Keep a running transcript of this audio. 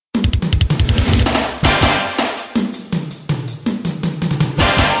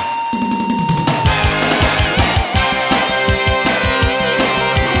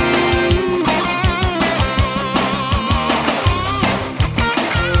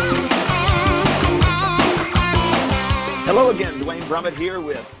again, Duane Brummett here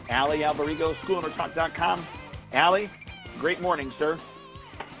with Allie Alberigo, SchoolOwnerTalk.com. Allie, great morning, sir.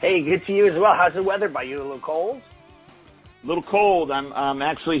 Hey, good to you as well. How's the weather by you? A little cold? A little cold. I'm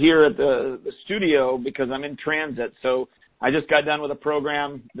actually here at the studio because I'm in transit. So I just got done with a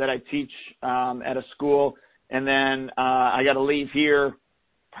program that I teach at a school, and then I got to leave here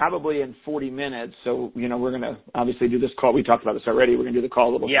probably in 40 minutes. So, we're going to obviously do this call. We talked about this already. We're going to do the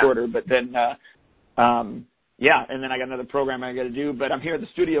call a little shorter, but then and then I got another program I got to do. But I'm here at the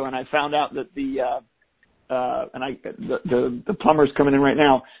studio, and I found out that the plumber's coming in right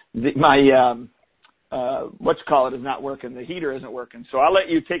now. My is not working. The heater isn't working. So I'll let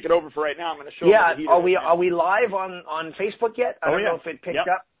you take it over for right now. I'm going to show you the heater. Are we live on Facebook yet? I don't know if it picked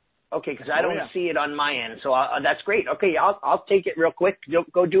up. Okay, because I don't see it on my end. So that's great. Okay, I'll take it real quick.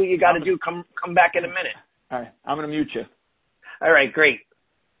 Go do what you got to do. Come back in a minute. All right, I'm going to mute you. All right, great.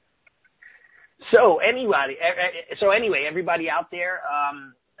 So anyway, everybody out there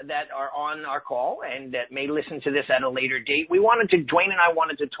that are on our call and that may listen to this at a later date, Duane and I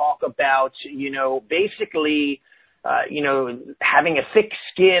wanted to talk about, basically, having a thick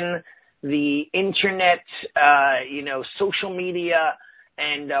skin, the internet, social media,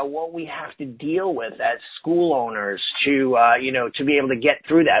 and what we have to deal with as school owners to be able to get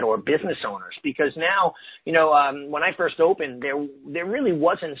through that, or business owners. Because now, when I first opened, there really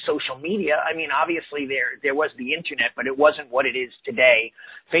wasn't social media. I mean, obviously there was the internet, but it wasn't what it is today.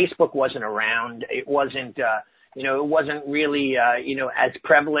 Facebook wasn't around. It wasn't, it wasn't really, as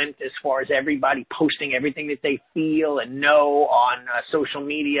prevalent as far as everybody posting everything that they feel and know on social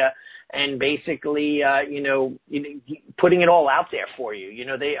media. And basically, putting it all out there for you.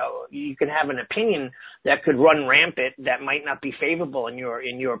 You can have an opinion that could run rampant that might not be favorable in your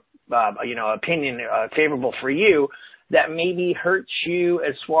opinion, favorable for you, that maybe hurts you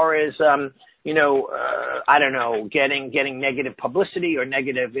as far as, I don't know, getting negative publicity or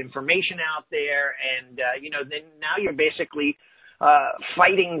negative information out there. And, then now you're basically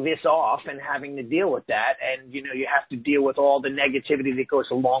fighting this off and having to deal with that. And, you have to deal with all the negativity that goes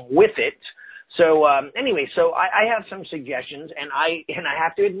along with it. So, so I have some suggestions, and I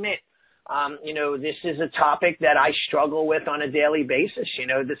have to admit, this is a topic that I struggle with on a daily basis.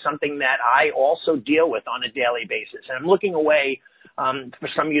 That's something that I also deal with on a daily basis. And I'm looking away, for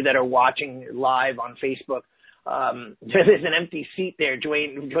some of you that are watching live on Facebook. There's an empty seat there.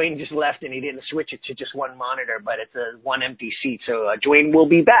 Duane just left, and he didn't switch it to just one monitor, but it's one empty seat. So Duane will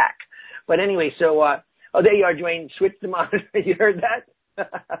be back. But anyway, so there you are, Duane. Switch the monitor. You heard that?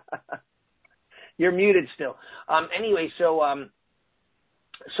 You're muted still.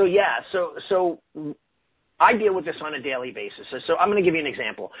 So I deal with this on a daily basis. So I'm going to give you an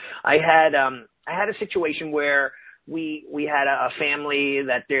example. I had a situation where we had a family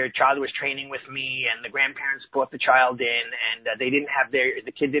that their child was training with me, and the grandparents brought the child in, and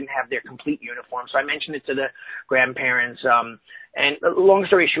the kid didn't have their complete uniform. So I mentioned it to the grandparents. And long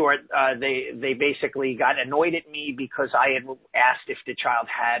story short, they basically got annoyed at me because I had asked if the child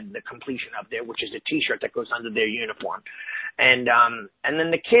had the completion of which is a T-shirt that goes under their uniform. And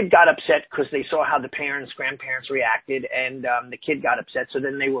then the kid got upset because they saw how the grandparents reacted, and the kid got upset. So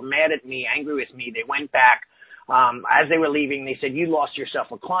then they were mad at me, angry with me. They went back. As they were leaving, they said, "You lost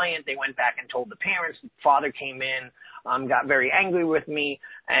yourself a client." They went back and told the parents. The father came in, got very angry with me,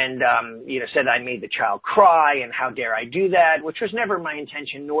 and said I made the child cry, and how dare I do that, which was never my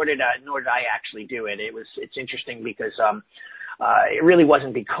intention, nor did I actually do it. It's interesting because it really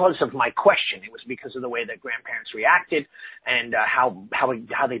wasn't because of my question. It was because of the way that grandparents reacted and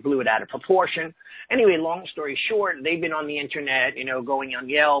how they blew it out of proportion. Anyway, long story short, they've been on the internet, going on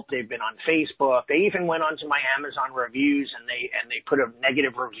Yelp. They've been on Facebook. They even went onto my Amazon reviews, and they put a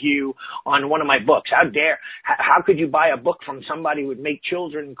negative review on one of my books. How could you buy a book from somebody who would make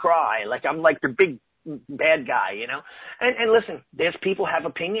children cry? Like I'm like the big bad guy, and listen, there's people have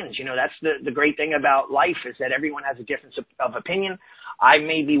opinions, that's the great thing about life, is that everyone has a difference of opinion. I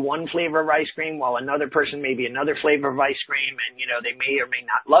may be one flavor of ice cream while another person may be another flavor of ice cream, and they may or may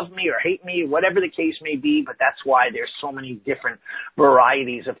not love me or hate me, whatever the case may be, but that's why there's so many different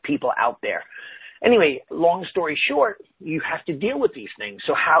varieties of people out there. Anyway, long story short, you have to deal with these things.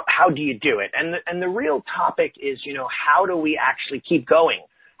 So how do you do it? And the real topic is, how do we actually keep going?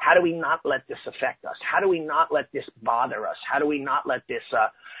 How do we not let this affect us? How do we not let this bother us? How do we not let this,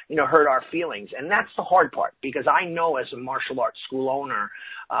 hurt our feelings? And that's the hard part, because I know as a martial arts school owner,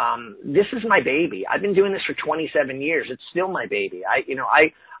 this is my baby. I've been doing this for 27 years. It's still my baby.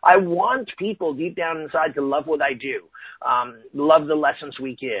 I want people deep down inside to love what I do, love the lessons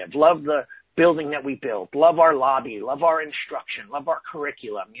we give, love the building that we build, love our lobby, love our instruction, love our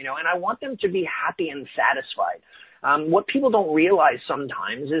curriculum, and I want them to be happy and satisfied. What people don't realize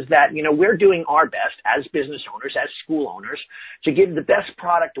sometimes is that, we're doing our best as business owners, as school owners, to give the best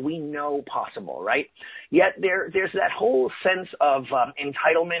product we know possible, right? Yet there's that whole sense of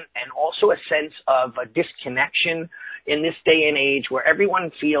entitlement and also a sense of a disconnection in this day and age where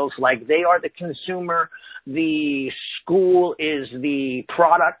everyone feels like they are the consumer, the school is the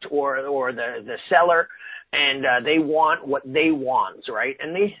product or the seller, and they want what they want, right?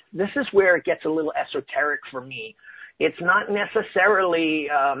 And this is where it gets a little esoteric for me. It's not necessarily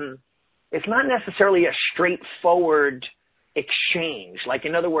a straightforward exchange. Like,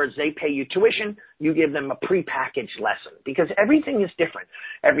 in other words, they pay you tuition, you give them a prepackaged lesson, because everything is different.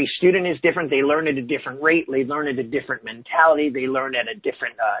 Every student is different. They learn at a different rate. They learn at a different mentality. They learn at a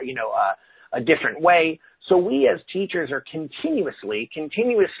different, a different way. So we as teachers are continuously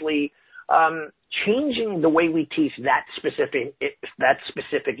changing the way we teach that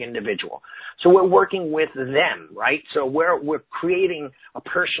specific individual. So we're working with them, right? So we're creating a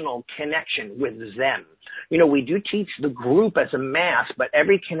personal connection with them. We do teach the group as a mass, but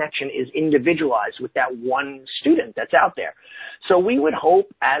every connection is individualized with that one student that's out there. So we would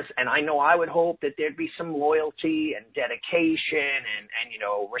hope, and I know I would hope, that there'd be some loyalty and dedication and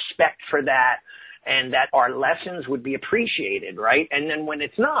respect for that, and that our lessons would be appreciated, right? And then when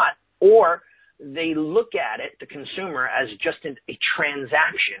it's not, or they look at it, the consumer, as just a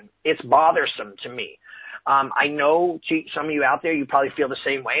transaction, it's bothersome to me. I know some of you out there, you probably feel the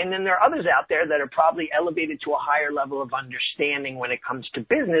same way. And then there are others out there that are probably elevated to a higher level of understanding when it comes to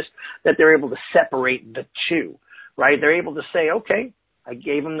business, that they're able to separate the two, right? They're able to say, okay, I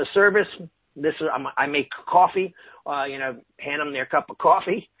gave them the service. I make coffee, hand them their cup of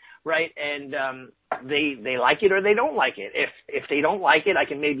coffee, right? And they like it or they don't like it. If they don't like it, I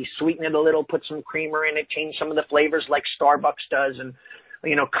can maybe sweeten it a little, put some creamer in it, change some of the flavors like Starbucks does, and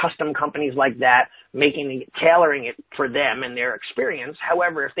custom companies like that, tailoring it for them and their experience.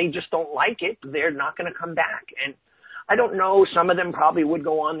 However, if they just don't like it, they're not going to come back. And I don't know, some of them probably would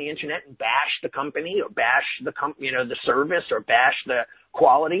go on the internet and bash the company or bash the service or bash the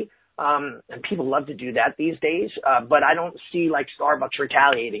quality. And people love to do that these days. But I don't see like Starbucks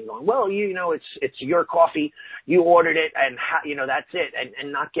retaliating, going, well, it's your coffee, you ordered it, and that's it,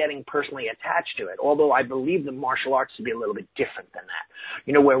 and not getting personally attached to it. Although I believe the martial arts to be a little bit different than that,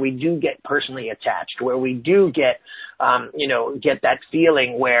 where we do get personally attached, where we do get that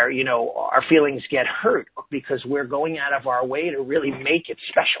feeling where, our feelings get hurt because we're going out of our way to really make it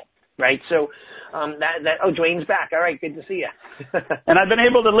special. Right. So, Duane's back. All right. Good to see you. And I've been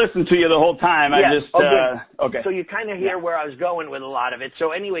able to listen to you the whole time. Yes. Okay. So you kind of hear where I was going with a lot of it.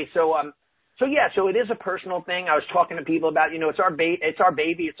 So anyway, so it is a personal thing. I was talking to people about, it's our baby, it's our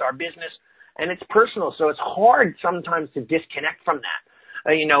business, and it's personal. So it's hard sometimes to disconnect from that.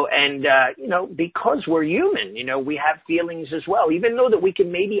 Because we're human, we have feelings as well, even though that we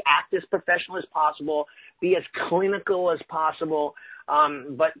can maybe act as professional as possible, be as clinical as possible.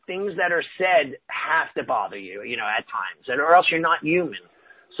 But things that are said have to bother you, at times, or else you're not human.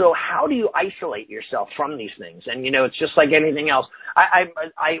 So how do you isolate yourself from these things? And, it's just like anything else. I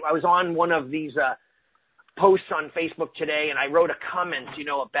was on one of these, posts on Facebook today, and I wrote a comment,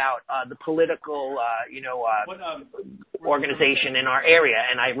 about the political, organization in our area,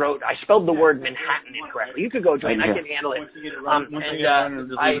 and I spelled the word Manhattan incorrectly. You could go, Duane, I can handle it. Just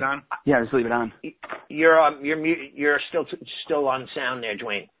leave it on. You're still on sound there,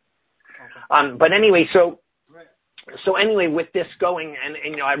 Duane. But anyway, so anyway, with this going, and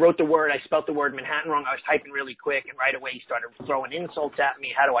I wrote the word, I spelled the word Manhattan wrong. I was typing really quick, and right away he started throwing insults at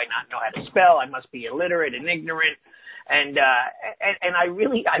me. How do I not know how to spell? I must be illiterate and ignorant. And I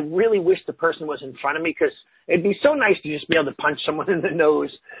really wish the person was in front of me, because it'd be so nice to just be able to punch someone in the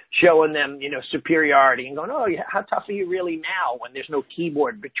nose, showing them, superiority, and going, oh, how tough are you really now when there's no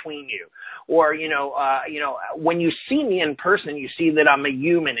keyboard between you? Or, when you see me in person, you see that I'm a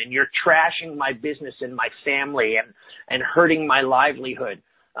human, and you're trashing my business and my family and hurting my livelihood.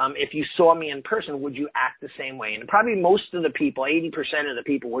 If you saw me in person, would you act the same way? And probably most of the people, 80% of the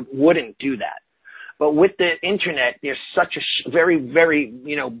people wouldn't do that. But with the internet, there's such a very, very,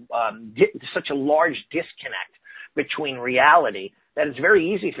 such a large disconnect between reality that it's very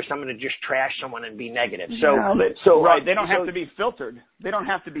easy for someone to just trash someone and be negative. Right. They don't have to be filtered.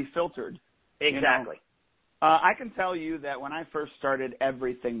 Exactly. I can tell you that when I first started,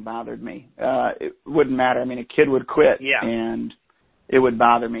 everything bothered me. It wouldn't matter. I mean, a kid would quit and it would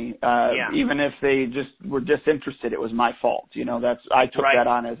bother me. Even if they just were disinterested, it was my fault. I took that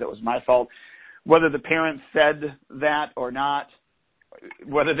on as it was my fault. Whether the parents said that or not,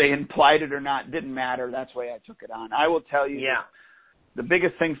 whether they implied it or not, didn't matter. That's the way I took it on. I will tell you, the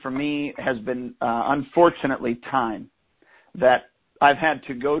biggest thing for me has been, unfortunately, time. That I've had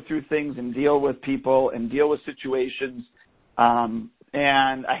to go through things and deal with people and deal with situations, and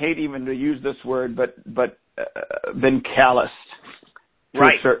I hate even to use this word, but been calloused to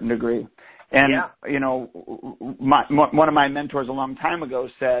a certain degree. And, one of my mentors a long time ago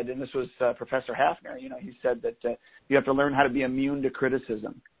said, and this was Professor Hafner, he said that you have to learn how to be immune to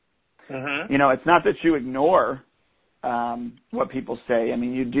criticism. Mm-hmm. It's not that you ignore what people say. I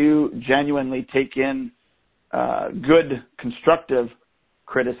mean, you do genuinely take in good, constructive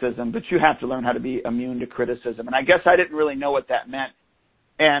criticism, but you have to learn how to be immune to criticism. And I guess I didn't really know what that meant.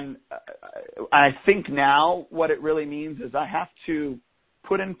 And I think now what it really means is I have to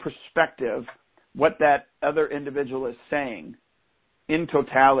put in perspective what that other individual is saying in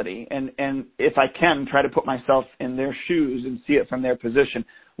totality. And if I can, try to put myself in their shoes and see it from their position.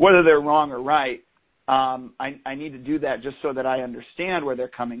 Whether they're wrong or right, I need to do that just so that I understand where they're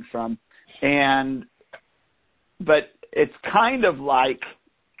coming from. But it's kind of like,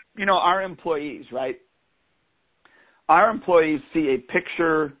 our employees, right? Our employees see a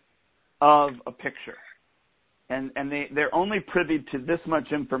picture of a picture, and they're only privy to this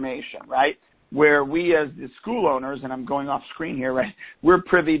much information, right? Where we as the school owners, and I'm going off screen here, right? We're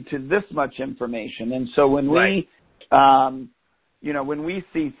privy to this much information. And so when we, when we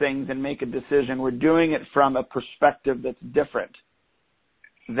see things and make a decision, we're doing it from a perspective that's different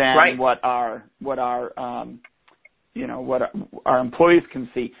than what our employees can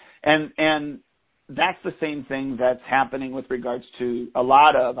see. And that's the same thing that's happening with regards to a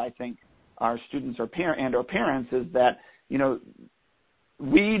lot of, I think, our students or parents is that,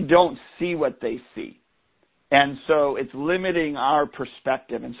 we don't see what they see. And so it's limiting our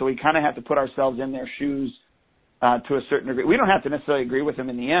perspective. And so we kind of have to put ourselves in their shoes to a certain degree. We don't have to necessarily agree with them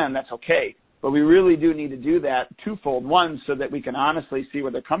in the end. That's okay. But we really do need to do that twofold. One, so that we can honestly see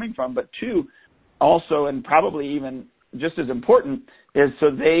where they're coming from. But two, also, and probably even just as important, is so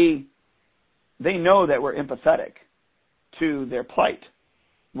they know that we're empathetic to their plight.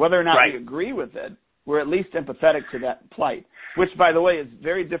 Whether or not we agree with it, we're at least empathetic to that plight, which, by the way, is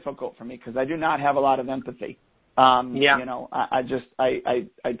very difficult for me because I do not have a lot of empathy. I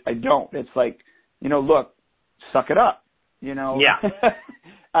don't. It's like, look, suck it up.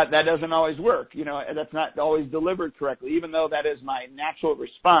 That doesn't always work. That's not always delivered correctly. Even though that is my natural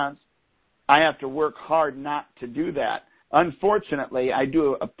response, I have to work hard not to do that. Unfortunately, I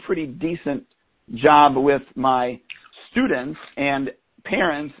do a pretty decent job with my students and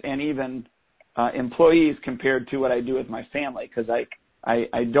parents and even employees compared to what I do with my family, because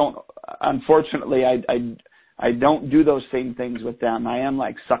I don't, unfortunately, I don't do those same things with them. I am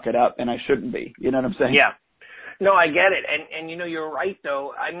like, suck it up, and I shouldn't be. You know what I'm saying? Yeah. No, I get it. And you're right,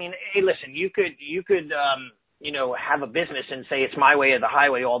 though. I mean, hey, listen, you could have a business and say it's my way or the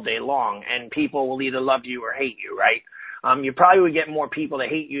highway all day long, and people will either love you or hate you, right? You probably would get more people to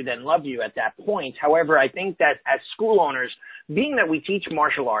hate you than love you at that point. However, I think that as school owners, being that we teach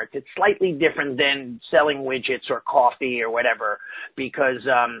martial arts, it's slightly different than selling widgets or coffee or whatever, because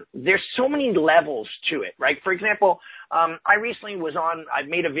there's so many levels to it, right? For example, I recently I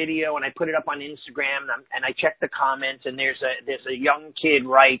made a video and I put it up on Instagram, and I checked the comments, and there's a young kid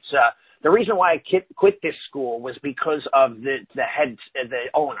writes, the reason why I quit this school was because of the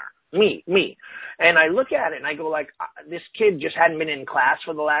owner. Me. And I look at it and I go like, this kid just hadn't been in class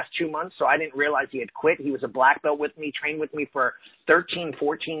for the last 2 months, so I didn't realize he had quit. He was a black belt with me, trained with me for 13,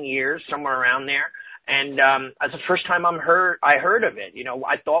 14 years, somewhere around there. And as the first time I heard of it,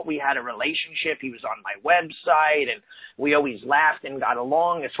 I thought we had a relationship. He was on my website, and we always laughed and got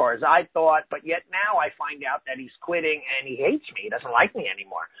along as far as I thought. But yet now I find out that he's quitting and he hates me. He doesn't like me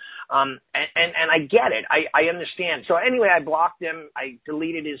anymore. And I get it. I understand. So anyway, I blocked him. I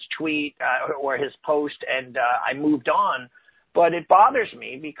deleted his tweet or his post, and I moved on. But it bothers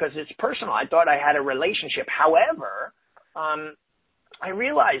me because it's personal. I thought I had a relationship. However, I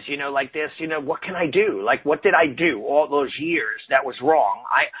realized, like this, what can I do? Like, what did I do all those years that was wrong?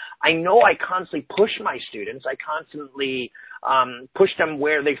 I know I constantly push my students. I constantly push them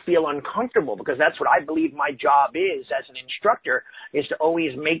where they feel uncomfortable, because that's what I believe my job is as an instructor, is to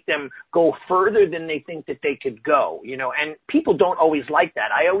always make them go further than they think that they could go, and people don't always like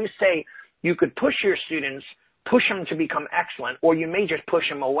that. I always say you could push your students, push them to become excellent, or you may just push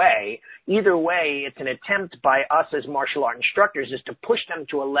them away. Either way, it's an attempt by us as martial art instructors is to push them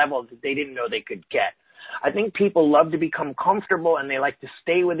to a level that they didn't know they could get. I think people love to become comfortable, and they like to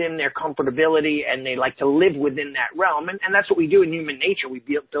stay within their comfortability, and they like to live within that realm. And that's what we do in human nature. We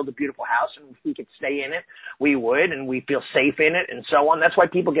build a beautiful house, and if we could stay in it, we would, and we feel safe in it, and so on. That's why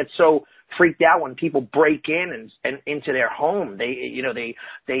people get so freaked out when people break in and into their home. They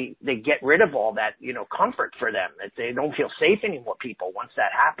get rid of all that, comfort for them. That they don't feel safe anymore, people, once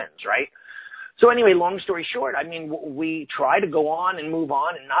that happens, right? So anyway, long story short, I mean, we try to go on and move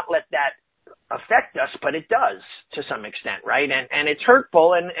on and not let that affect us, but it does to some extent, right? And it's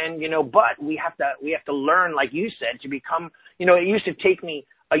hurtful, and but we have to learn, like you said, to become, it used to take me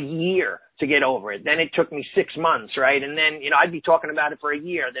a year to get over it. Then it took me 6 months, right? And then, I'd be talking about it for a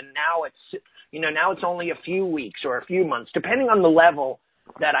year. Then now it's only a few weeks or a few months, depending on the level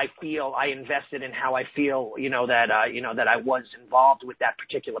that I feel I invested in, how I feel, that I was involved with that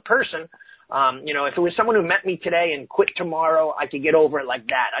particular person. If it was someone who met me today and quit tomorrow, I could get over it like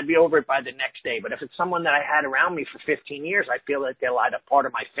that. I'd be over it by the next day. But if it's someone that I had around me for 15 years, I feel like they're like a part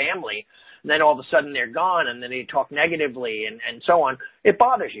of my family. And then all of a sudden they're gone, and then they talk negatively and so on. It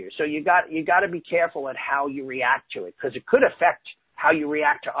bothers you. So you got to be careful at how you react to it, because it could affect how you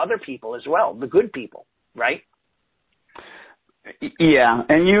react to other people as well, the good people, right? Yeah,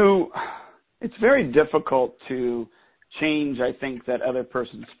 and it's very difficult to change, I think, that other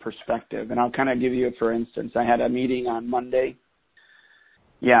person's perspective. And I'll kind of give you for instance. I had a meeting on Monday.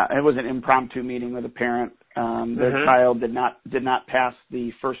 Yeah, it was an impromptu meeting with a parent. Their child did not pass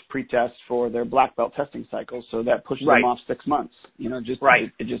the first pretest for their black belt testing cycle, so that pushed them off 6 months.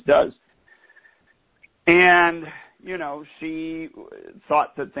 It just does. And she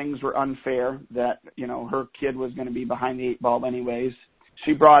thought that things were unfair, that her kid was going to be behind the 8 ball anyways.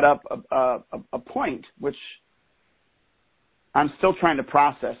 She brought up a point which I'm still trying to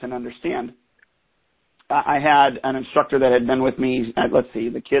process and understand. I had an instructor that had been with me,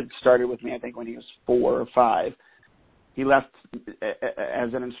 the kid started with me, I think, when he was 4 or 5. He left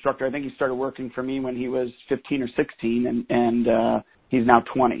as an instructor. I think he started working for me when he was 15 or 16, and he's now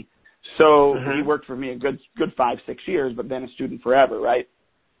 20. So he worked for me a good 5-6 years, but been a student forever, right?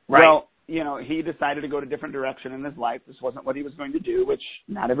 Well, he decided to go to a different direction in his life. This wasn't what he was going to do, which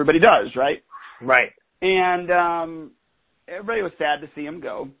not everybody does, right? Right. And everybody was sad to see him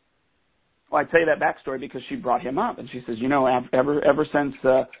go. Well, I tell you that backstory because she brought him up, and she says, ever since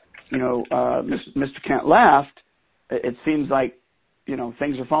Mr. Kent left, it seems like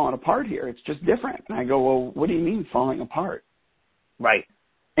things are falling apart here. It's just different. And I go, well, what do you mean falling apart? Right.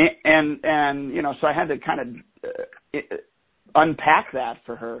 And so I had to kind of unpack that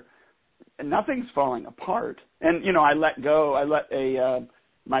for her. And nothing's falling apart. And I let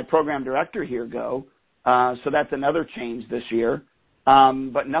my program director here go. So that's another change this year.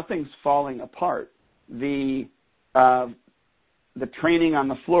 But nothing's falling apart. The training on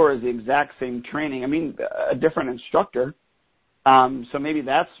the floor is the exact same training. I mean, a different instructor. So maybe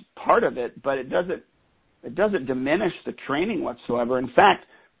that's part of it, but it doesn't diminish the training whatsoever. In fact,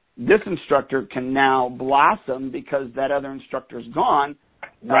 this instructor can now blossom because that other instructor's gone.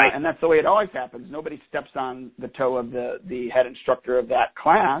 Right. And that's the way it always happens. Nobody steps on the toe of the head instructor of that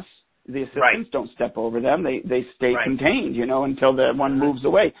class. The assistants don't step over them. They stay contained, until the one moves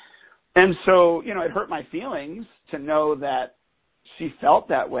away. And so, it hurt my feelings to know that she felt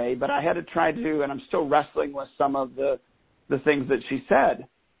that way, but I had to try to, and I'm still wrestling with some of the things that she said,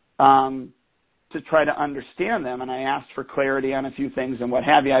 to try to understand them. And I asked for clarity on a few things and what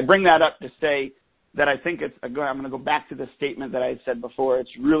have you. I bring that up to say that I think I'm going to go back to the statement that I had said before. It's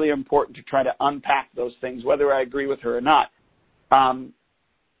really important to try to unpack those things, whether I agree with her or not.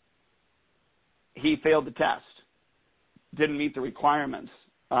 He failed the test, didn't meet the requirements.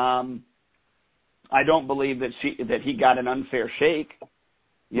 I don't believe that he got an unfair shake.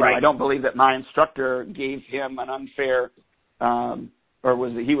 I don't believe that my instructor gave him an unfair,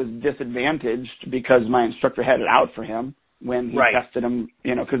 he was disadvantaged because my instructor had it out for him when he tested him.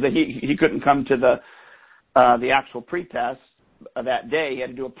 Because he couldn't come to the actual pretest that day. He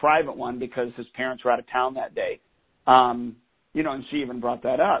had to do a private one because his parents were out of town that day. And she even brought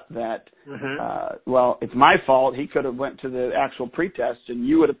that up, that, well, it's my fault. He could have went to the actual pretest and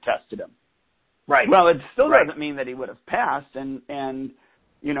you would have tested him. Right. Well, it still doesn't mean that he would have passed and I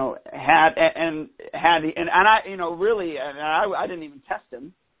didn't even test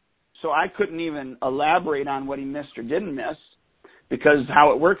him. So I couldn't even elaborate on what he missed or didn't miss, because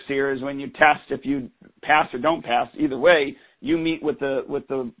how it works here is when you test, if you pass or don't pass, either way, you meet with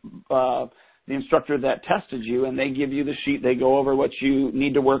the instructor that tested you, and they give you the sheet. They go over what you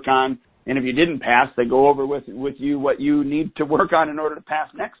need to work on, and if you didn't pass, they go over with you what you need to work on in order to pass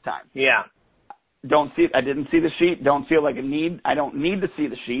next time. Yeah. I didn't see the sheet. Don't feel like I don't need to see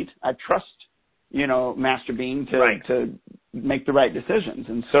the sheet. I trust Master Bean Right. to make the right decisions.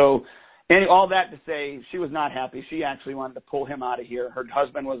 And so, all that to say, she was not happy. She actually wanted to pull him out of here. Her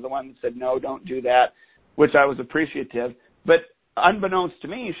husband was the one that said, no, don't do that, which I was appreciative. But unbeknownst to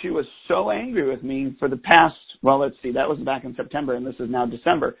me, she was so angry with me for the past, that was back in September, and this is now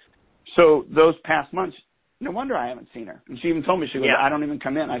December. So those past months, no wonder I haven't seen her. And she even told me, she goes, I don't even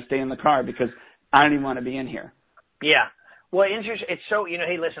come in. I stay in the car because I don't even want to be in here. Yeah. Well, it's so,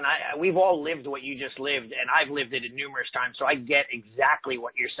 hey, listen, we've all lived what you just lived, and I've lived it numerous times, so I get exactly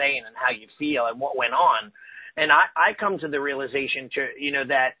what you're saying and how you feel and what went on. And I come to the realization,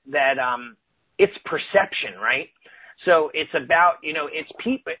 that it's perception, right? So it's about, it's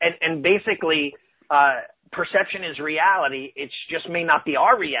people, and basically, perception is reality. It's just may not be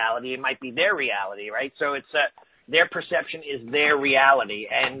our reality. It might be their reality, right? So it's their perception is their reality,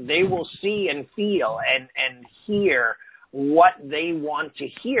 and they will see and feel and hear what they want to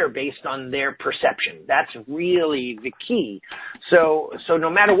hear based on their perception. That's really the key. So no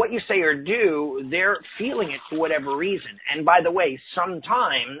matter what you say or do, they're feeling it for whatever reason. And by the way,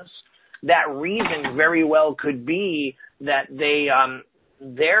 sometimes that reason very well could be that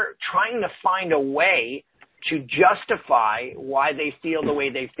they're trying to find a way to justify why they feel the way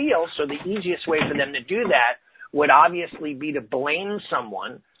they feel. So the easiest way for them to do that would obviously be to blame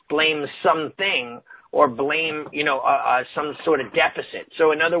someone, blame something, or blame, some sort of deficit.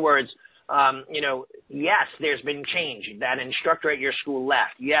 So in other words, yes, there's been change. That instructor at your school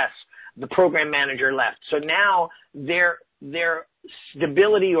left. Yes, the program manager left. So now their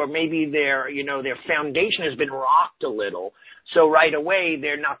stability, or maybe their foundation has been rocked a little. So right away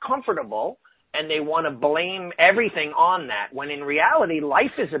they're not comfortable, and they want to blame everything on that, when in reality,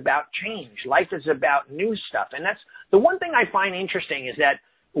 life is about change. Life is about new stuff. And that's the one thing I find interesting, is that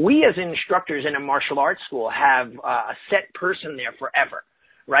we as instructors in a martial arts school have a set person there forever,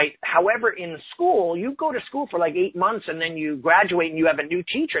 right? However, in school, you go to school for like 8 months, and then you graduate and you have a new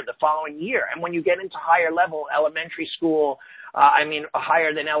teacher the following year. And when you get into higher level elementary school,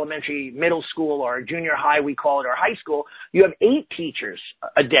 higher than elementary, middle school, or junior high, we call it, or high school, you have 8 teachers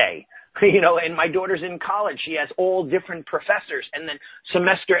a day. And my daughter's in college. She has all different professors, and then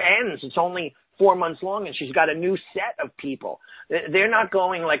semester ends. It's only 4 months long, and she's got a new set of people. They're not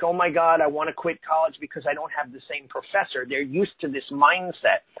going like, oh my God, I want to quit college because I don't have the same professor. They're used to this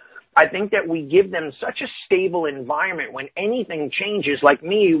mindset. I think that we give them such a stable environment when anything changes. Like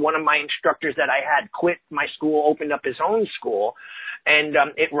me, one of my instructors that I had quit my school, opened up his own school, and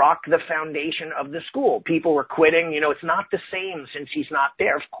it rocked the foundation of the school. People were quitting. It's not the same since he's not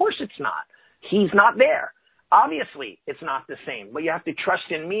there. Of course it's not. He's not there. Obviously, it's not the same, but you have to trust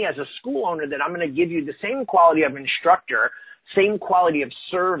in me as a school owner that I'm going to give you the same quality of instructor, same quality of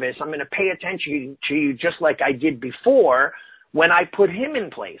service. I'm going to pay attention to you just like I did before when I put him in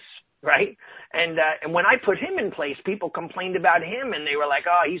place, right? And when I put him in place, people complained about him, and they were like,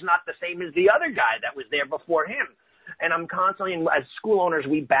 oh, he's not the same as the other guy that was there before him. And I'm constantly, as school owners,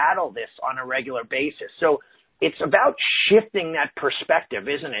 we battle this on a regular basis. So it's about shifting that perspective,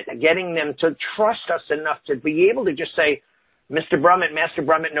 isn't it? Getting them to trust us enough to be able to just say, Master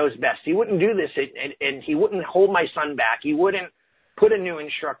Brummett knows best. He wouldn't do this, and he wouldn't hold my son back. He wouldn't put a new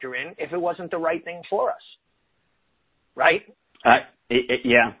instructor in if it wasn't the right thing for us. Right?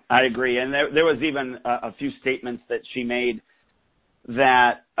 Yeah, I agree. And there was even a few statements that she made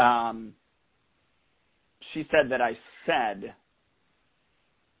that she said that I said,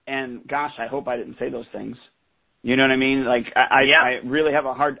 and gosh, I hope I didn't say those things. You know what I mean? Like, I really have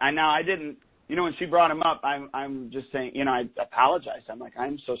a hard, I didn't, when she brought him up, I'm just saying, I apologized. I'm like,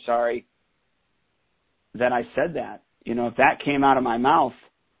 I'm so sorry that I said that. If that came out of my mouth,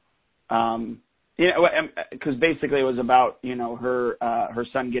 because basically it was about, her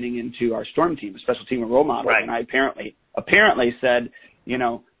son getting into our storm team, a special team of role models. Right. And I apparently said,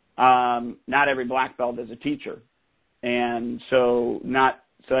 not every black belt is a teacher. And so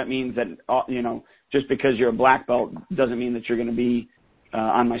that means that, just because you're a black belt doesn't mean that you're going to be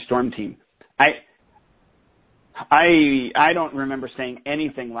on my storm team. I don't remember saying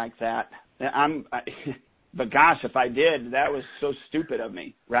anything like that. But gosh, if I did, that was so stupid of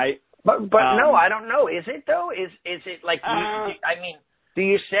me, right? But no, I don't know. Is it though? Is it like? Do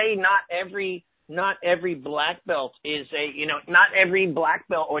you say not every black belt is not every black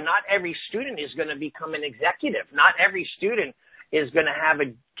belt or not every student is going to become an executive. Not every student is going to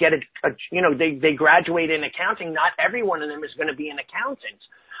they graduate in accounting. Not every one of them is going to be an accountant.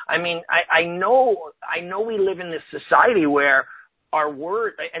 I know we live in this society where our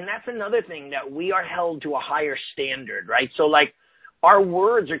word, and that's another thing, that we are held to a higher standard, right? So like, our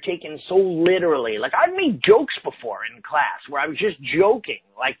words are taken so literally. Like, I've made jokes before in class where I was just joking,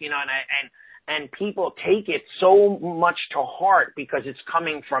 like, and people take it so much to heart because it's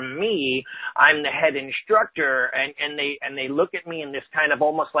coming from me. I'm the head instructor, and they look at me in this kind of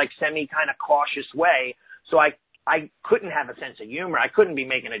almost like kind of cautious way. So I couldn't have a sense of humor. I couldn't be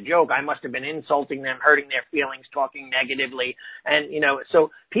making a joke. I must have been insulting them, hurting their feelings, talking negatively. And,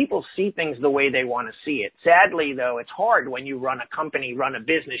 so people see things the way they want to see it. Sadly, though, it's hard when you run a company, run a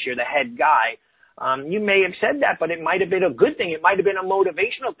business, you're the head guy. You may have said that, but it might have been a good thing. It might have been a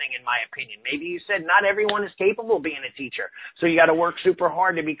motivational thing, in my opinion. Maybe you said not everyone is capable of being a teacher, so you got to work super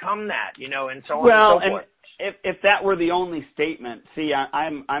hard to become that, and so on and so forth. If that were the only statement, see,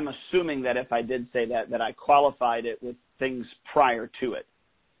 I'm assuming that if I did say that I qualified it with things prior to it.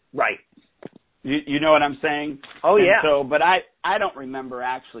 Right. You know what I'm saying? Oh, yeah. So, but I don't remember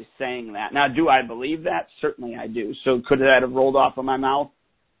actually saying that. Now, do I believe that? Certainly I do. So could that have rolled off of my mouth?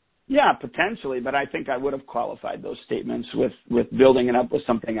 Yeah, potentially, but I think I would have qualified those statements with building it up with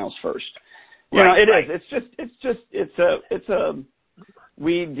something else first.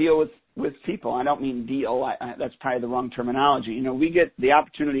 We deal with people. I don't mean deal. That's probably the wrong terminology. We get the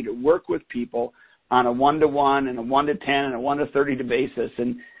opportunity to work with people on a 1-to-1 and a 1-to-10 and a 1-to-30 basis.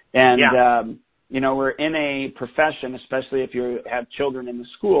 We're in a profession, especially if you have children in the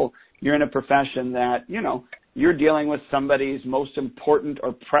school, you're in a profession that, you're dealing with somebody's most important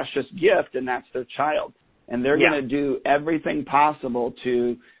or precious gift, and that's their child. And they're going to do everything possible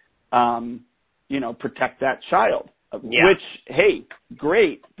to, protect that child. Which, hey,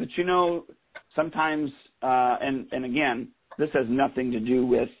 great. But, sometimes, and again, this has nothing to do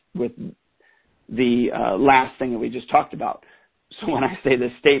with the last thing that we just talked about. So when I say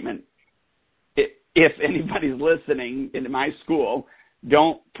this statement, if anybody's listening in my school,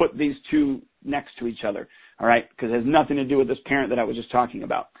 don't put these two next to each other, all right? Because it has nothing to do with this parent that I was just talking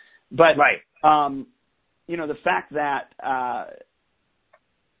about. But, the fact that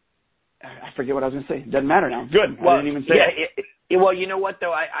I forget what I was going to say. It doesn't matter now. Good. Well, I didn't even say it. Well, you know what,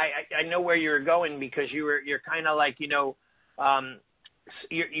 though? I know where you're going because you're kind of like, you're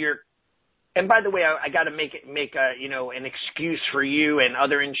and by the way, I got to make an excuse for you and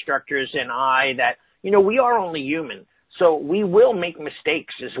other instructors and I that, we are only human. So we will make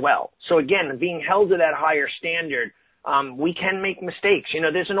mistakes as well. So again, being held to that higher standard, we can make mistakes.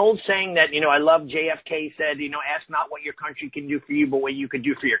 There's an old saying that, I love JFK said, ask not what your country can do for you, but what you could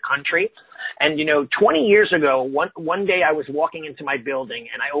do for your country. And, 20 years ago, one day I was walking into my building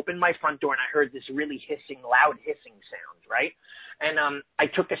and I opened my front door and I heard this really loud hissing sound, right? And I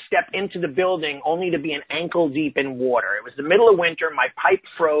took a step into the building only to be an ankle deep in water. It was the middle of winter. My pipe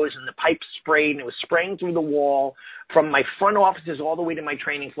froze and the pipe sprayed and it was spraying through the wall. From my front offices all the way to my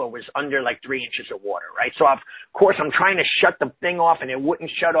training floor was under like 3 inches of water, right? So, of course, I'm trying to shut the thing off and it wouldn't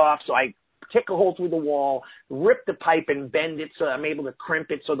shut off. So I kick a hole through the wall, rip the pipe and bend it so I'm able to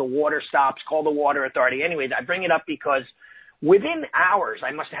crimp it so the water stops, call the water authority. Anyways, I bring it up because within hours,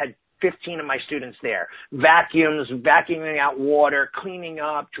 I must have had 15 of my students there. Vacuuming out water, cleaning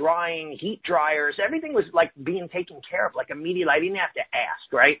up, drying, heat dryers. Everything was like being taken care of, like immediately. I didn't have to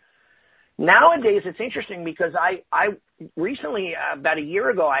ask, right? Nowadays, it's interesting because I recently, about a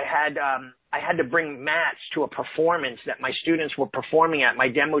year ago, I had to bring mats to a performance that my students were performing at, my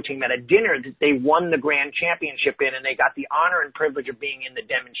demo team at a dinner that they won the grand championship in, and they got the honor and privilege of being in the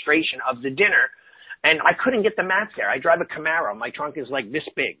demonstration of the dinner. And I couldn't get the mats there. I drive a Camaro. My trunk is like this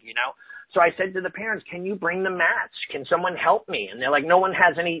big, So I said to the parents, can you bring the mats? Can someone help me? And they're like, no one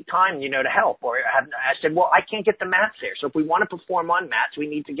has any time, to help. Or I said, well, I can't get the mats there. So if we want to perform on mats, we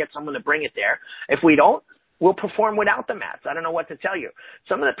need to get someone to bring it there. If we don't, we'll perform without the mats. I don't know what to tell you.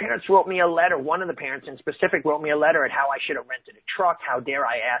 Some of the parents wrote me a letter. One of the parents in specific wrote me a letter at how I should have rented a truck. How dare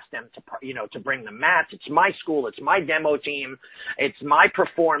I ask them to bring the mats? It's my school. It's my demo team. It's my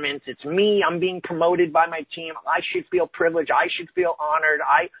performance. It's me. I'm being promoted by my team. I should feel privileged. I should feel honored.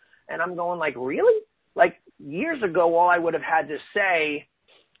 And I'm going like, really? Like years ago, all I would have had to say,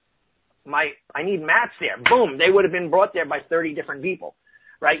 I need mats there. Boom. They would have been brought there by 30 different people.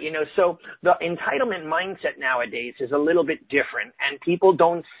 Right. So the entitlement mindset nowadays is a little bit different, and people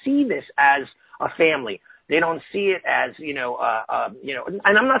don't see this as a family. They don't see it as,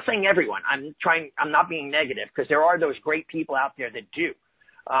 and I'm not saying everyone. I'm not being negative because there are those great people out there that do.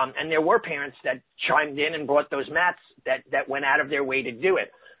 And there were parents that chimed in and brought those mats that went out of their way to do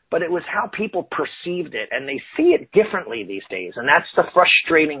it. But it was how people perceived it, and they see it differently these days. And that's the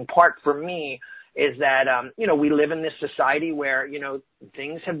frustrating part for me is that, we live in this society where,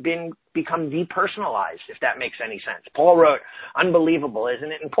 things have become depersonalized, if that makes any sense. Paul wrote, unbelievable,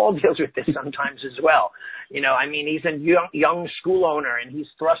 isn't it? And Paul deals with this sometimes as well. He's a young school owner and he's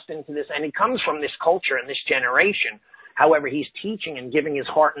thrust into this, and he comes from this culture and this generation. However, he's teaching and giving his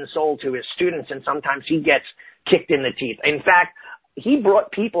heart and soul to his students, and sometimes he gets kicked in the teeth. In fact, he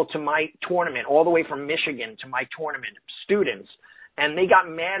brought people to my tournament all the way from Michigan to my tournament, students, and they got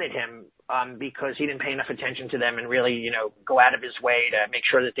mad at him because he didn't pay enough attention to them and really, you know, go out of his way to make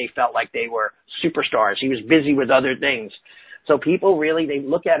sure that they felt like they were superstars. He was busy with other things. So people really, they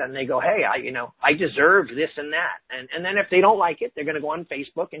look at it and they go, hey, I deserve this and that. And then if they don't like it, they're going to go on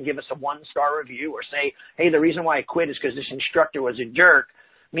Facebook and give us a 1-star review or say, hey, the reason why I quit is because this instructor was a jerk.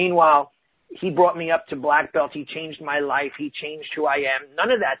 Meanwhile, he brought me up to black belt. He changed my life. He changed who I am.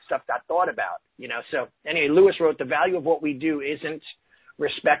 None of that stuff got thought about, you know. So anyway, Lewis wrote, the value of what we do isn't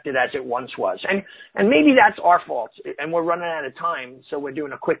respected as it once was. And maybe that's our fault. And we're running out of time, so we're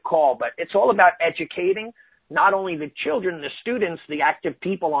doing a quick call. But it's all about educating not only the children, the students, the active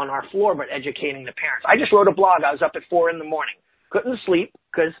people on our floor, but educating the parents. I just wrote a blog. I was up at 4 a.m. Couldn't sleep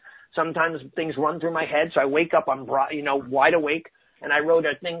because sometimes things run through my head. So I wake up, I'm wide awake. And I wrote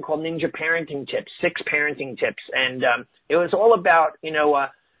a thing called Ninja Parenting Tips, 6 parenting tips. And it was all about,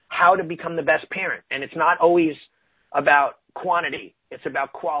 how to become the best parent. And it's not always about quantity. It's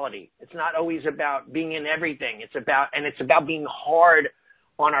about quality. It's not always about being in everything. It's about being hard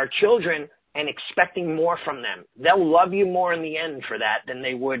on our children and expecting more from them. They'll love you more in the end for that than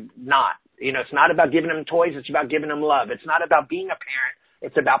they would not. You know, it's not about giving them toys. It's about giving them love. It's not about being a parent.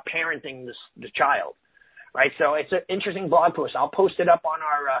 It's about parenting the child. Right, so it's an interesting blog post. I'll post it up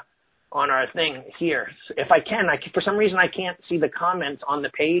on our thing here. If I can, for some reason I can't see the comments on the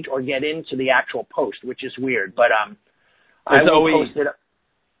page or get into the actual post, which is weird. But I will post it up.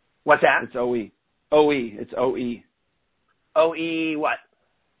 What's that? It's OE. OE. It's OE. OE what?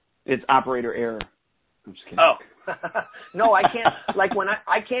 It's operator error. I'm just kidding. Oh. No, I can't,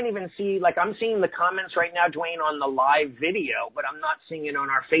 I can't even see, I'm seeing the comments right now, Duane, on the live video, but I'm not seeing it on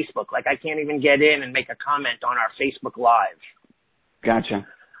our Facebook. I can't even get in and make a comment on our Facebook Live. Gotcha.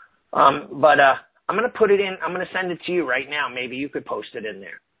 But I'm going to put it in, I'm going to send it to you right now. Maybe you could post it in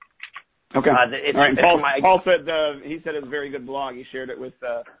there. Okay. All right. Paul said, he said it was a very good blog. He shared it with his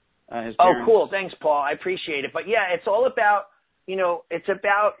parents. Oh, cool. Thanks, Paul. I appreciate it. But yeah, it's all about,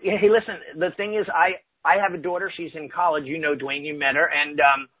 hey, listen, the thing is, I have a daughter. She's in college. You know, Duane, you met her. And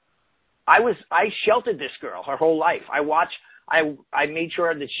I sheltered this girl her whole life. I made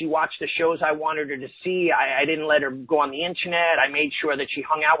sure that she watched the shows I wanted her to see. I didn't let her go on the internet. I made sure that she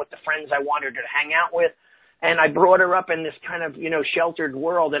hung out with the friends I wanted her to hang out with. And I brought her up in this kind of, sheltered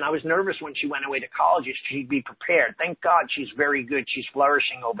world. And I was nervous when she went away to college. She'd be prepared. Thank God she's very good. She's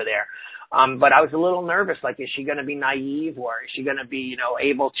flourishing over there. But I was a little nervous, is she going to be naive or is she going to be,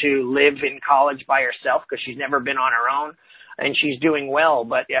 able to live in college by herself because she's never been on her own and she's doing well.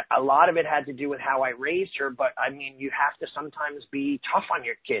 But a lot of it had to do with how I raised her. But I mean, you have to sometimes be tough on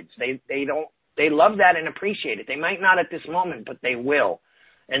your kids. They love that and appreciate it. They might not at this moment, but they will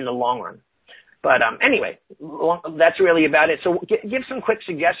in the long run. But anyway, that's really about it. So give some quick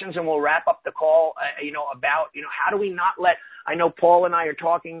suggestions and we'll wrap up the call, about, how do we not let, I know Paul and I are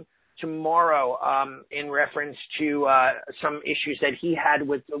talking tomorrow in reference to some issues that he had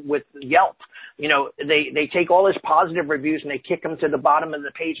with Yelp. They take all his positive reviews and they kick them to the bottom of the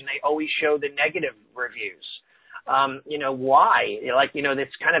page and they always show the negative reviews. Why?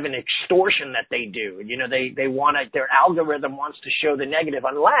 It's kind of an extortion that they do. They want their algorithm wants to show the negative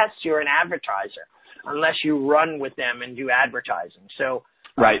unless you're an advertiser, unless you run with them and do advertising. So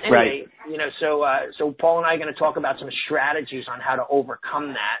anyway, so Paul and I are going to talk about some strategies on how to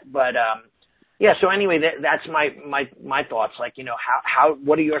overcome that. But so anyway, that's my thoughts.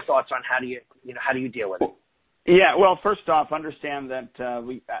 What are your thoughts on how do you deal with it? Yeah, well, first off, understand that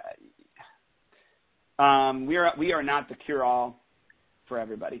we are not the cure-all for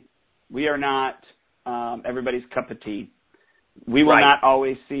everybody. We are not everybody's cup of tea. We will not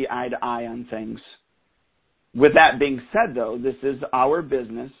always see eye to eye on things. With that being said, though, this is our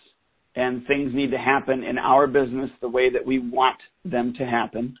business, and things need to happen in our business the way that we want them to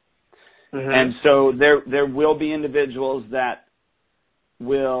happen. Mm-hmm. And so there will be individuals that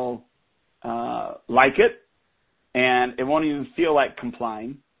will like it, and it won't even feel like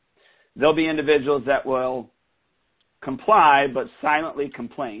complying. There'll be individuals that will comply but silently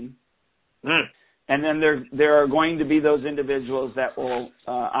complain. Mm. And then there are going to be those individuals that will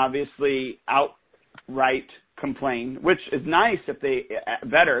obviously outright complain, which is nice if they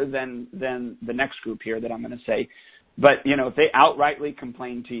better than the next group here that I'm going to say. But, if they outrightly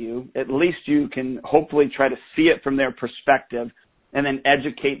complain to you, at least you can hopefully try to see it from their perspective and then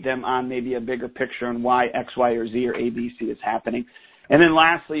educate them on maybe a bigger picture on why X, Y, or Z or A, B, C is happening. And then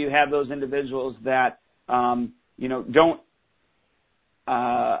lastly, you have those individuals that, don't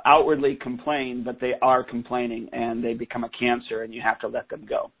outwardly complain, but they are complaining and they become a cancer and you have to let them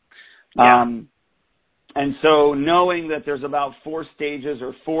go. Yeah. And so knowing that there's about 4 stages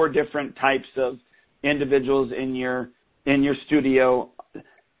or 4 different types of individuals in your studio,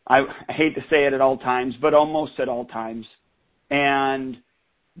 I hate to say it at all times, but almost at all times, and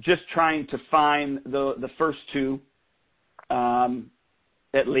just trying to find the first 2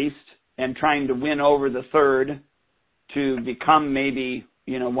 at least, and trying to win over the third to become maybe,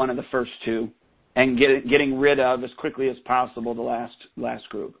 one of the first 2, and getting rid of as quickly as possible the last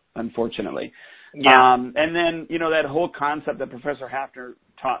group, unfortunately. Yeah. And then, that whole concept that Professor Hafner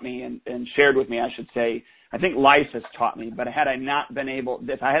taught me and shared with me, I should say, I think life has taught me, but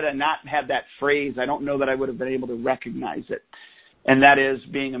if I had not had that phrase, I don't know that I would have been able to recognize it. And that is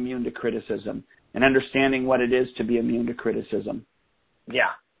being immune to criticism and understanding what it is to be immune to criticism.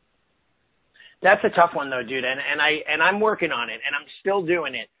 Yeah. That's a tough one though, dude. And I'm working on it and I'm still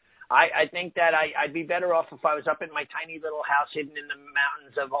doing it. I think that I'd be better off if I was up in my tiny little house hidden in the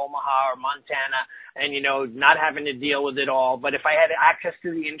mountains of Omaha or Montana and, not having to deal with it all. But if I had access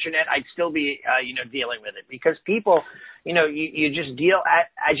to the internet, I'd still be, dealing with it because people, you just deal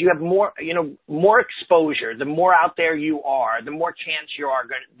as you have more, more exposure, the more out there you are, the more chance you are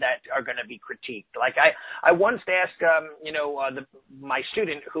that are going to be critiqued. Like I once asked, my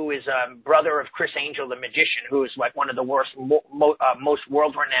student who is brother of Chris Angel, the magician, who is like one of the most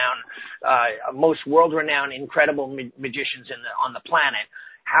world-renowned, incredible magicians on the planet,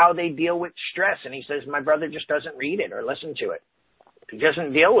 how they deal with stress. And he says, my brother just doesn't read it or listen to it. He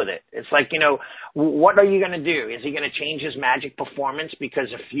doesn't deal with it. It's like, what are you going to do? Is he going to change his magic performance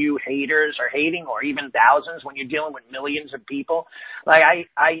because a few haters are hating, or even thousands when you're dealing with millions of people? Like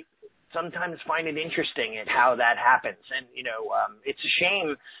I sometimes find it interesting at how that happens. And, it's a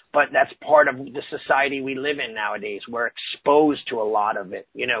shame, but that's part of the society we live in nowadays. We're exposed to a lot of it,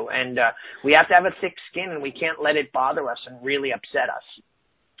 and we have to have a thick skin and we can't let it bother us and really upset us.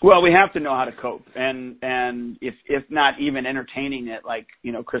 Well, we have to know how to cope, and if not even entertaining it, like,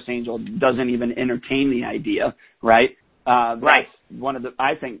 Chris Angel doesn't even entertain the idea, right? Right. That's one of the,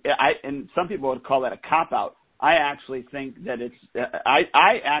 I think, and some people would call that a cop-out. I actually think that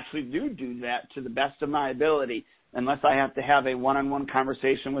I actually do that to the best of my ability, unless I have to have a one-on-one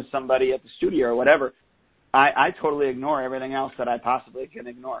conversation with somebody at the studio or whatever. I totally ignore everything else that I possibly can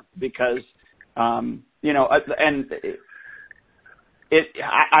ignore because, and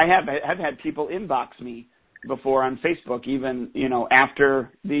I've had people inbox me before on Facebook, even,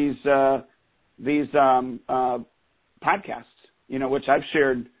 after these podcasts, which I've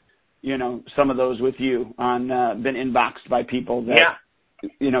shared, some of those with you on, been inboxed by people that,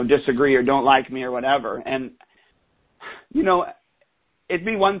 disagree or don't like me or whatever. And, it'd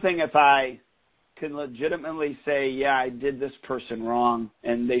be one thing if I can legitimately say, yeah, I did this person wrong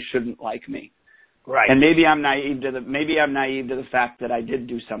and they shouldn't like me. Right. And maybe I'm naive to the fact that I did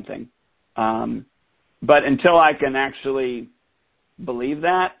do something. But until I can actually believe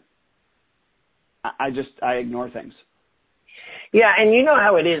that, I ignore things. Yeah, and you know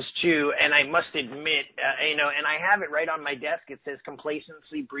how it is too, and I must admit, and I have it right on my desk. It says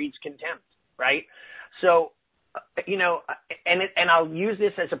complacency breeds contempt, right? So, and I'll use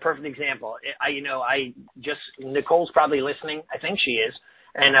this as a perfect example. Nicole's probably listening. I think she is.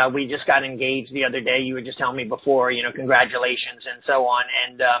 And we just got engaged the other day. You were just telling me before, congratulations and so on.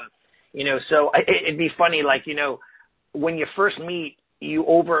 And, so it'd be funny, like, when you first meet, you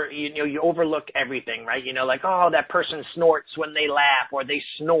overlook everything, right? Like, oh, that person snorts when they laugh, or they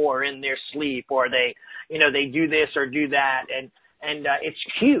snore in their sleep, or they do this or do that. And it's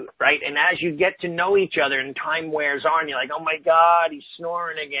cute, right? And as you get to know each other and time wears on, you're like, oh my God, he's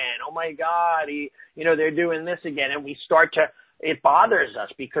snoring again. Oh my God, they're doing this again. And we start to, it bothers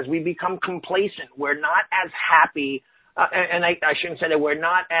us because we become complacent. We're not as happy, and I shouldn't say that we're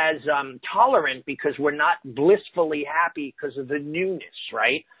not as tolerant because we're not blissfully happy because of the newness,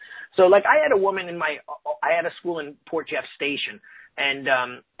 right? So, like, I had a woman I had a school in Port Jeff Station, and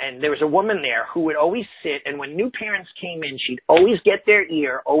there was a woman there who would always sit, and when new parents came in, she'd always get their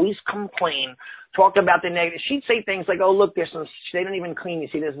ear, always complain, talk about the negative. She'd say things like, oh, look, they don't even clean. You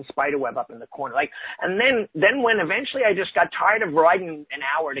see, there's a spider web up in the corner. Like, and then when eventually I just got tired of riding an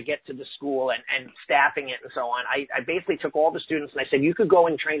hour to get to the school and staffing it and so on, I basically took all the students and I said, you could go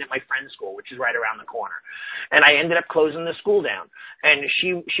and train at my friend's school, which is right around the corner. And I ended up closing the school down. And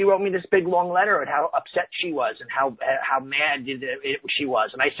she wrote me this big long letter at how upset she was and how mad she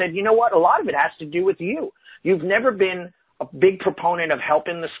was. And I said, you know what? A lot of it has to do with you. You've never been a big proponent of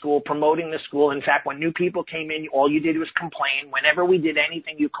helping the school, promoting the school. In fact, when new people came in, all you did was complain. Whenever we did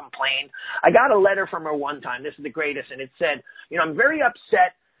anything, you complained. I got a letter from her one time. This is the greatest. And it said, I'm very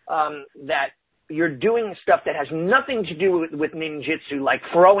upset that you're doing stuff that has nothing to do with ninjutsu, like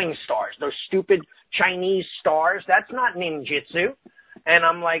throwing stars, those stupid Chinese stars. That's not ninjutsu. And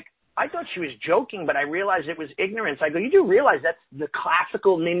I'm like, I thought she was joking, but I realized it was ignorance. I go, you do realize that's the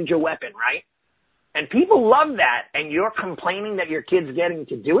classical ninja weapon, right? And people love that, and you're complaining that your kid's getting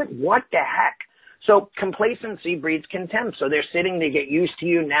to do it? What the heck? So complacency breeds contempt. So they're sitting, they get used to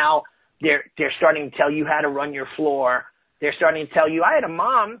you. Now they're starting to tell you how to run your floor. They're starting to tell you. I had a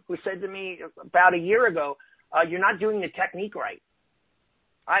mom who said to me about a year ago, you're not doing the technique right.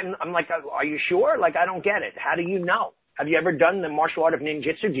 I'm like, are you sure? Like, I don't get it. How do you know? Have you ever done the martial art of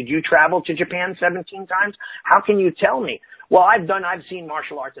ninjutsu? Did you travel to Japan 17 times? How can you tell me? Well, I've seen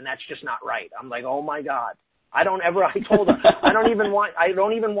martial arts, and that's just not right. I'm like, oh my God. I told her, I don't even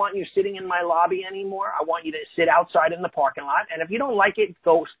want you sitting in my lobby anymore. I want you to sit outside in the parking lot. And if you don't like it,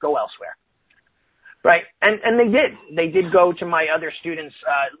 go elsewhere. Right. And they did go to my other students,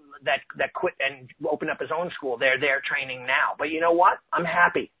 that quit and opened up his own school. They're training now. But you know what? I'm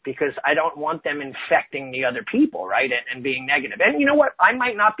happy because I don't want them infecting the other people, right? And being negative. And you know what? I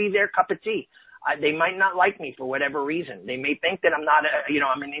might not be their cup of tea. They might not like me for whatever reason. They may think that I'm not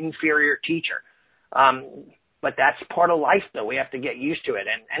I'm an inferior teacher. But that's part of life, though. We have to get used to it.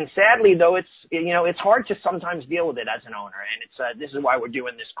 And sadly, though, it's hard to sometimes deal with it as an owner. And this is why we're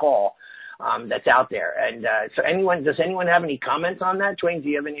doing this call. That's out there. And so does anyone have any comments on that? Duane, do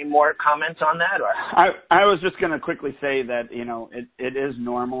you have any more comments on that? Or I was just going to quickly say that, it is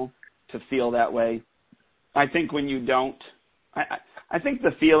normal to feel that way. I think when you don't, I think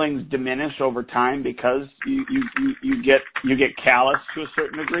the feelings diminish over time because you get callous to a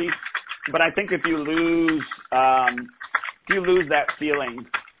certain degree. But I think if you lose that feeling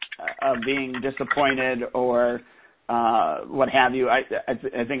of being disappointed or what have you, I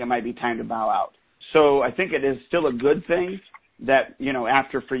think it might be time to bow out. So I think it is still a good thing that,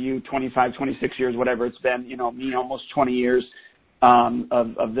 after for you 25, 26 years, whatever it's been, me almost 20 years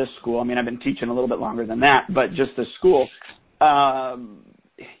of this school. I mean, I've been teaching a little bit longer than that, but just the school.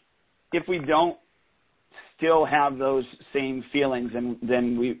 If we don't still have those same feelings,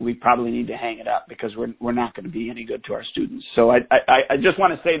 then we probably need to hang it up because we're not going to be any good to our students. So I just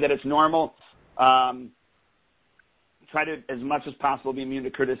want to say that it's normal. Try to, as much as possible, be immune to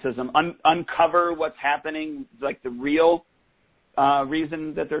criticism. Uncover what's happening, like the real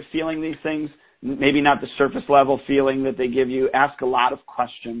reason that they're feeling these things, maybe not the surface level feeling that they give you. Ask a lot of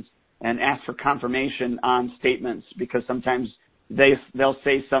questions and ask for confirmation on statements because sometimes they'll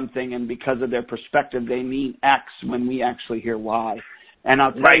say something and because of their perspective they mean X when we actually hear Y. And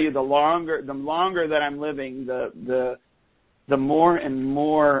I'll tell you, the longer that I'm living, the more and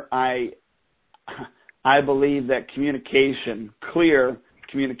more I believe that clear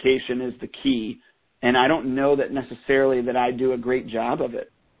communication is the key, and I don't know that necessarily that I do a great job of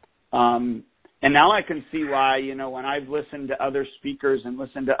it. And now I can see why, when I've listened to other speakers and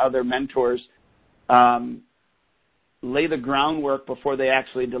listened to other mentors lay the groundwork before they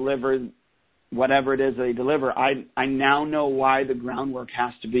actually deliver whatever it is they deliver, I now know why the groundwork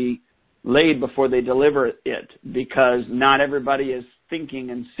has to be laid before they deliver it, because not everybody is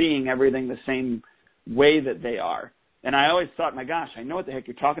thinking and seeing everything the same way that they are. And I always thought, my gosh, I know what the heck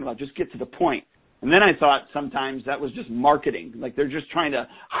you're talking about. Just get to the point. And then I thought sometimes that was just marketing. Like they're just trying to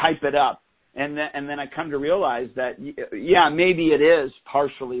hype it up. And then I come to realize that, yeah, maybe it is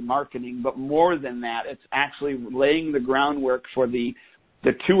partially marketing, but more than that, it's actually laying the groundwork for the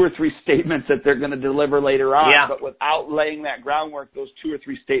 2 or 3 statements that they're going to deliver later on. Yeah. But without laying that groundwork, those 2 or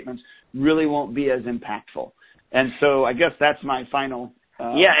 3 statements really won't be as impactful. And so I guess that's my final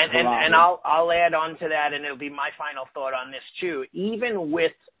and I'll add on to that, and it'll be my final thought on this too. Even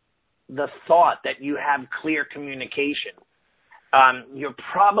with the thought that you have clear communication, you're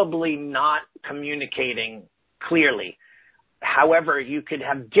probably not communicating clearly. However, you could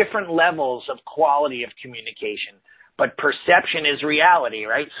have different levels of quality of communication, but perception is reality,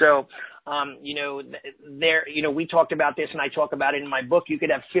 right? So, we talked about this, and I talk about it in my book. You could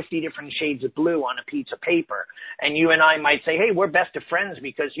have 50 different shades of blue on a piece of paper, and you and I might say, hey, we're best of friends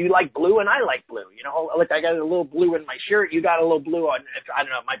because you like blue and I like blue. Look, I got a little blue in my shirt. You got a little blue on, I don't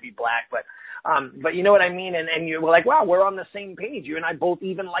know, it might be black, but you know what I mean? And you're like, wow, we're on the same page. You and I both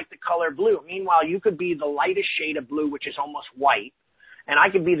even like the color blue. Meanwhile, you could be the lightest shade of blue, which is almost white, and I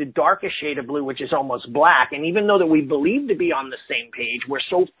could be the darkest shade of blue, which is almost black. And even though that we believe to be on the same page, we're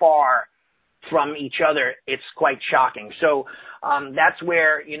so far from each other, it's quite shocking. So that's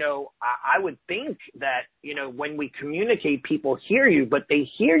where, I would think that, when we communicate, people hear you, but they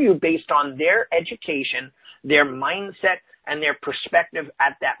hear you based on their education, their mindset, and their perspective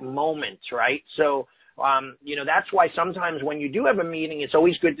at that moment, right? So, that's why sometimes when you do have a meeting, it's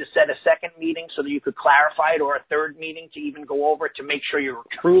always good to set a second meeting so that you could clarify it, or a third meeting to even go over it to make sure you're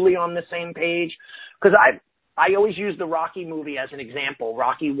truly on the same page. Because I always use the Rocky movie as an example,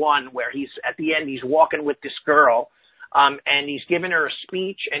 Rocky 1, where at the end, he's walking with this girl, and he's giving her a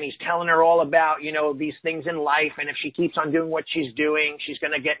speech, and he's telling her all about, these things in life, and if she keeps on doing what she's doing, she's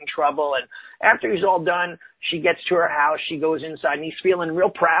going to get in trouble. And after he's all done, she gets to her house, she goes inside, and he's feeling real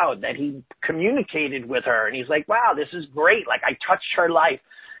proud that he communicated with her, and he's like, wow, this is great, like, I touched her life.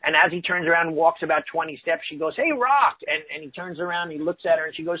 And as he turns around and walks about 20 steps, she goes, hey, Rock, and he turns around, and he looks at her,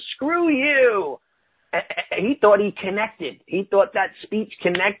 and she goes, screw you. He thought he connected. He thought that speech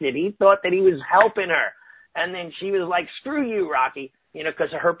connected. He thought that he was helping her. And then she was like, screw you, Rocky, because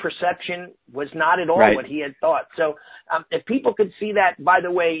her perception was not at all what he had thought. So if people could see that, by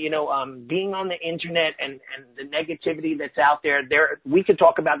the way, being on the internet and the negativity that's out there, we could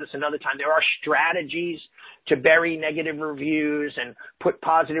talk about this another time. There are strategies to bury negative reviews and put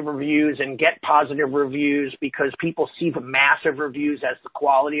positive reviews and get positive reviews, because people see the massive reviews as the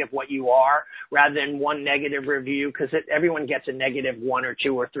quality of what you are, rather than one negative review, because everyone gets a negative 1 or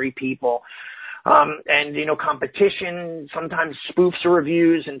 2 or 3 people. And, competition sometimes spoofs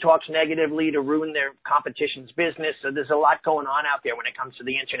reviews and talks negatively to ruin their competition's business. So there's a lot going on out there when it comes to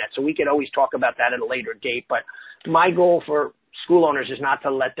the internet. So we could always talk about that at a later date. But my goal for school owners is not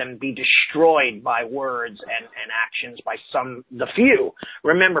to let them be destroyed by words and actions by the few.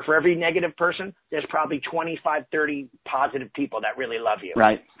 Remember, for every negative person, there's probably 25, 30 positive people that really love you.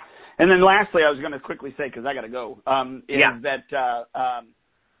 Right. And then lastly, I was going to quickly say, because I got to go,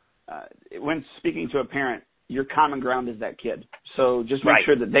 when speaking to a parent, your common ground is that kid. So just make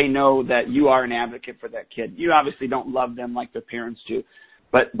sure that they know that you are an advocate for that kid. You obviously don't love them like their parents do,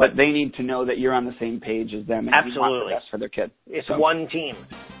 but they need to know that you're on the same page as them, and you want the best for their kid. It's one team.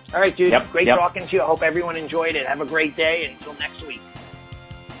 All right, dude. Great talking to you. I hope everyone enjoyed it. Have a great day. Until next week.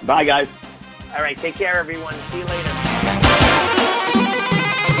 Bye, guys. All right. Take care, everyone. See you later.